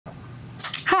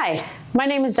Hi, my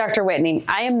name is Dr. Whitney.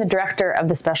 I am the director of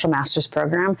the Special Master's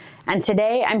Program, and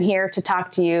today I'm here to talk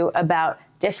to you about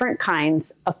different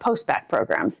kinds of Postbac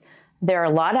programs. There are a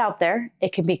lot out there.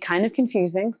 It can be kind of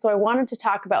confusing, so I wanted to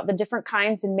talk about the different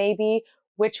kinds and maybe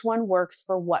which one works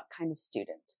for what kind of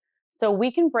student. So we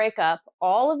can break up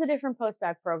all of the different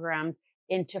Postbac programs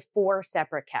into 4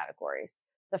 separate categories.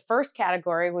 The first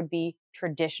category would be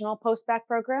traditional Postbac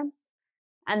programs,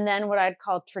 and then what I'd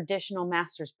call traditional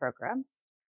master's programs,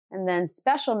 and then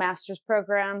special master's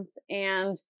programs,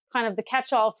 and kind of the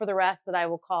catch-all for the rest that I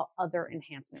will call other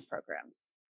enhancement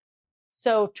programs.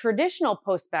 So traditional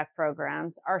Postbac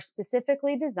programs are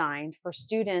specifically designed for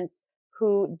students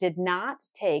who did not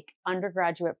take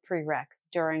undergraduate prereqs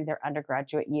during their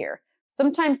undergraduate year.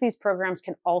 Sometimes these programs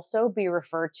can also be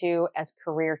referred to as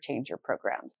career changer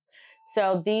programs.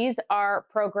 So these are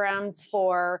programs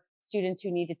for students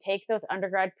who need to take those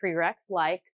undergrad prereqs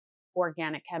like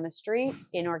organic chemistry,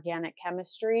 inorganic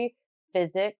chemistry,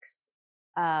 physics,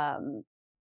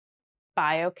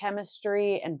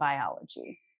 biochemistry, and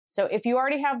biology. So if you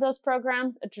already have those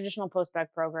programs, a traditional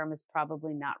Postbac program is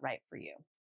probably not right for you.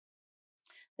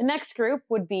 The next group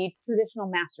would be traditional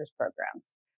master's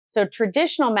programs. So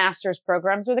traditional master's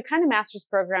programs are the kind of master's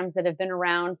programs that have been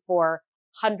around for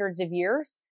hundreds of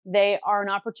years. They are an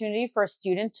opportunity for a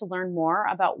student to learn more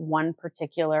about one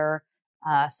particular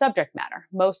subject matter.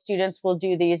 Most students will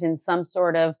do these in some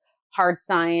sort of hard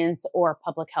science or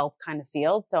public health kind of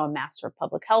field. So a Master of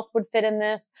Public Health would fit in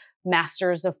this,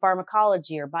 Masters of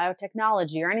Pharmacology or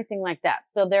Biotechnology or anything like that.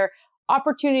 So they're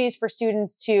opportunities for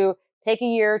students to take a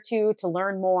year or two to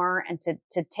learn more and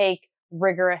to take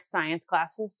rigorous science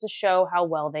classes to show how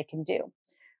well they can do.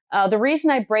 The reason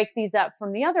I break these up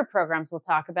from the other programs we'll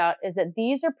talk about is that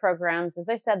these are programs, as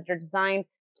I said, that are designed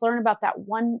to learn about that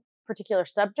one particular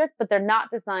subject, but they're not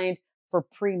designed for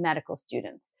pre-medical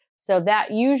students. So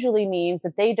that usually means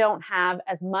that they don't have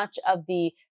as much of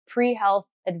the pre-health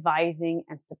advising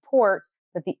and support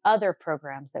that the other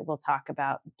programs that we'll talk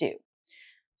about do.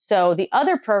 So the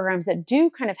other programs that do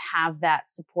kind of have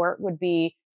that support would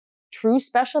be true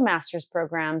special master's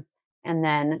programs, and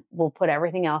then we'll put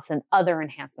everything else in other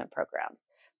enhancement programs.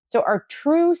 So our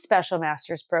true special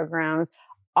master's programs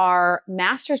are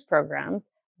master's programs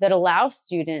that allow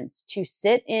students to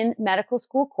sit in medical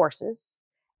school courses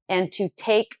and to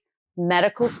take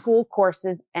medical school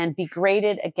courses and be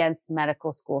graded against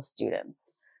medical school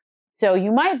students. So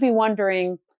you might be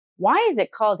wondering, why is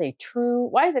it called a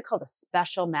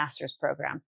special master's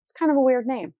program? It's kind of a weird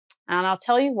name. And I'll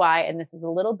tell you why, and this is a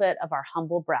little bit of our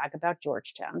humble brag about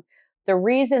Georgetown. The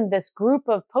reason this group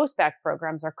of Postbac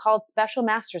programs are called special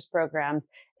master's programs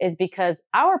is because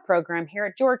our program here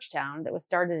at Georgetown that was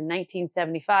started in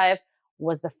 1975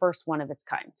 was the first one of its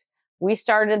kind. We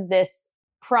started this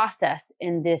process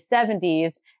in the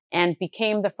 70s and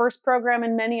became the first program,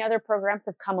 and many other programs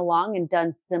have come along and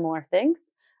done similar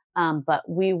things. But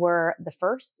we were the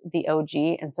first, the OG,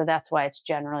 and so that's why it's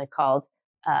generally called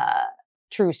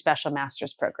true special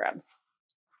master's programs.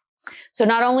 So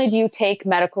not only do you take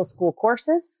medical school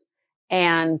courses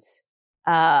and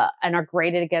are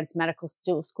graded against medical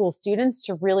school students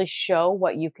to really show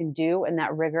what you can do in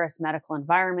that rigorous medical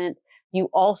environment,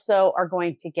 you also are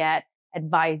going to get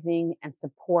advising and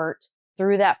support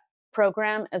through that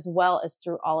program as well as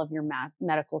through all of your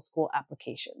medical school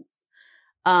applications.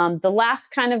 The last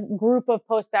kind of group of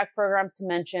Postbac programs to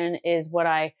mention is what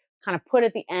I kind of put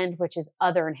at the end, which is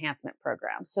other enhancement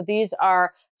programs. So these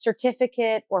are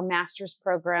certificate or master's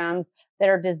programs that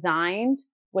are designed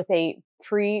with a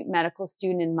pre-medical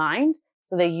student in mind.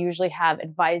 So they usually have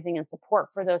advising and support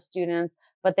for those students,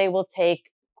 but they will take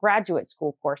graduate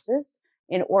school courses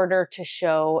in order to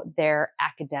show their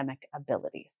academic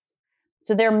abilities.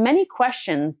 So there are many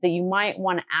questions that you might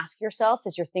want to ask yourself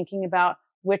as you're thinking about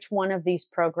which one of these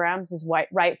programs is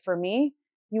right for me.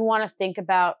 You want to think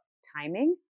about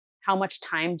timing. How much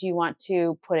time do you want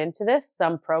to put into this?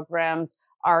 Some programs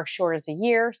are short as a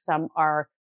year, some are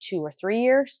 2 or 3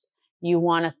 years. You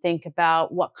want to think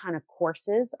about what kind of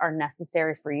courses are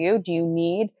necessary for you. Do you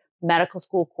need medical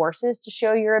school courses to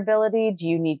show your ability? Do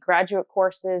you need graduate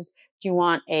courses? Do you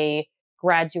want a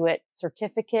graduate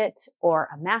certificate or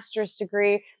a master's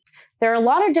degree? There are a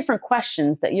lot of different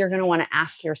questions that you're going to want to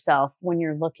ask yourself when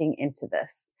you're looking into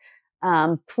this.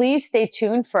 Please stay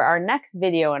tuned for our next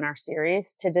video in our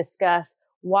series to discuss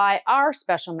why our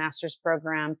special master's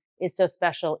program is so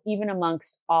special even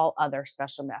amongst all other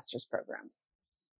special master's programs.